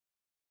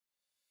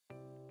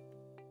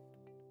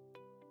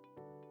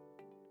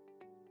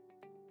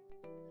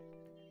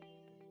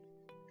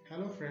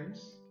Hello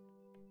friends,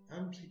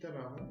 I'm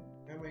Sitaraman.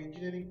 I'm an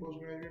engineering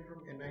postgraduate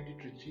from NIT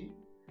Trichy.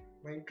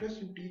 My interest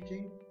in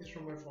teaching is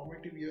from my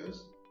formative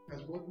years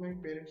as both my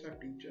parents are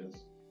teachers.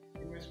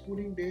 In my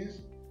schooling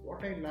days,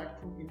 what I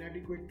lacked from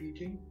inadequate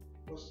teaching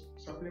was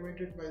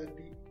supplemented by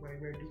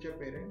my teacher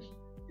parents.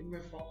 In my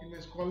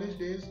college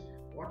days,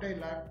 what I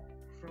lacked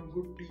from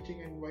good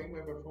teaching and why my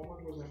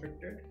performance was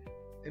affected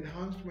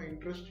enhanced my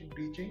interest in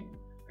teaching.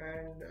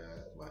 And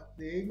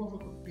the aim of a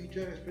good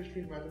teacher,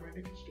 especially in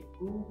mathematics, is to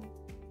prove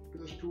to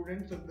the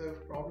students that the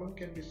problem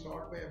can be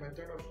solved by a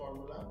method or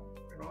formula,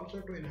 and also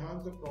to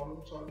enhance the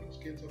problem solving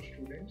skills of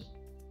students.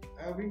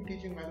 I have been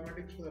teaching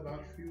mathematics for the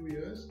last few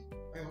years.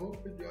 I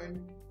hope to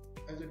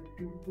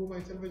prove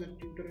myself as a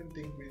tutor in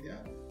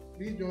ThinkVidya.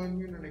 Please join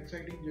me on an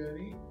exciting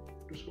journey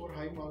to score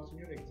high marks in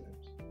your exam.